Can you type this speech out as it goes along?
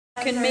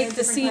can make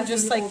the scene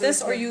just like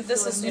this, or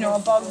this is,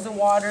 above the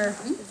water,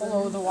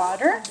 below the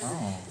water.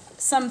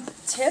 Some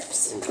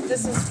tips.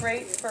 This is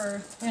great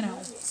for,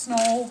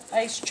 snow,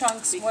 ice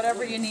chunks,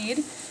 whatever you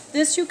need.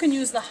 This you can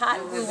use the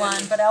hot glue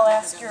on, but I'll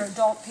ask your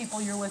adult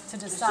people you're with to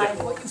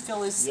decide what you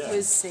feel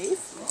is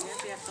safe.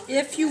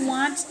 If you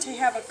want to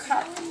have a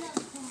cup,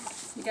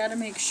 you got to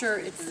make sure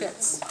it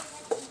fits.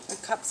 The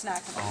cup's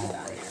not going to fit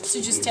on there.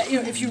 So just,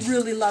 if you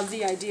really love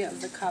the idea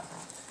of the cup,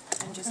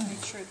 and just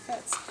make sure it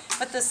fits.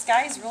 But the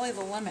sky's really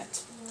the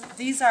limit.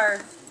 These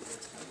are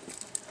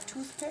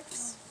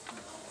toothpicks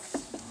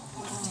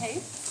with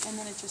tape, and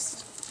then it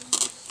just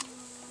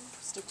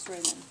sticks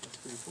right in.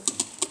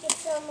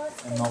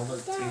 And all the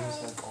tables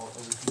have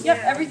everything? Yep,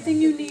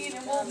 everything you need,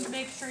 and we'll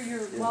make sure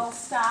you're well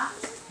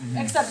stocked.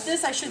 Except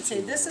this, I should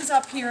say, this is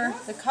up here,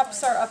 the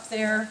cups are up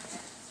there,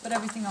 but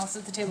everything else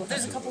is at the table.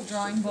 There's a couple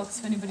drawing books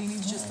if anybody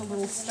needs just a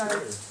little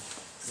start.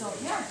 So,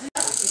 yeah.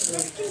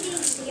 This can be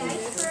the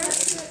ice for us.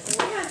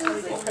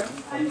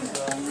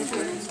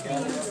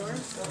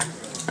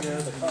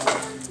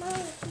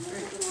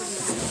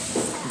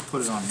 You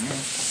put it on here.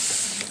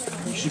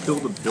 You should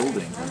build a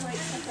building.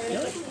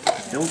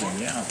 Building,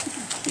 yeah.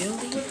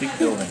 Building? A big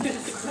building.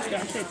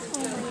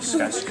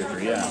 Skyscraper,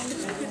 yeah.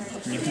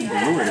 And you can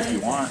glue it if you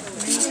want.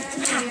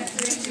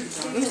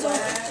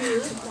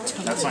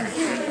 That's not going to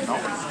fit. No.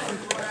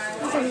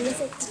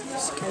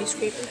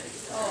 Skyscraper.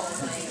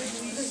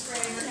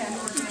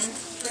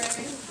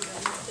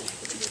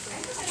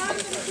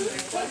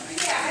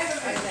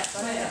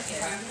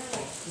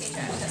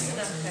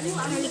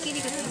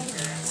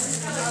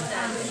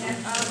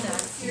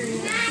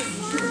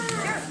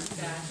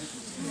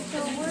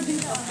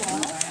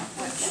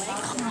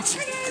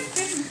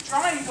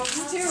 Drawing books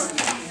too.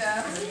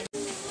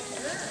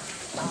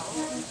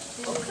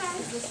 Okay,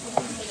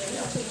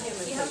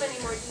 we have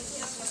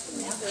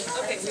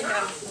Okay, we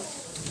have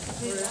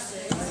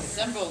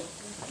assembled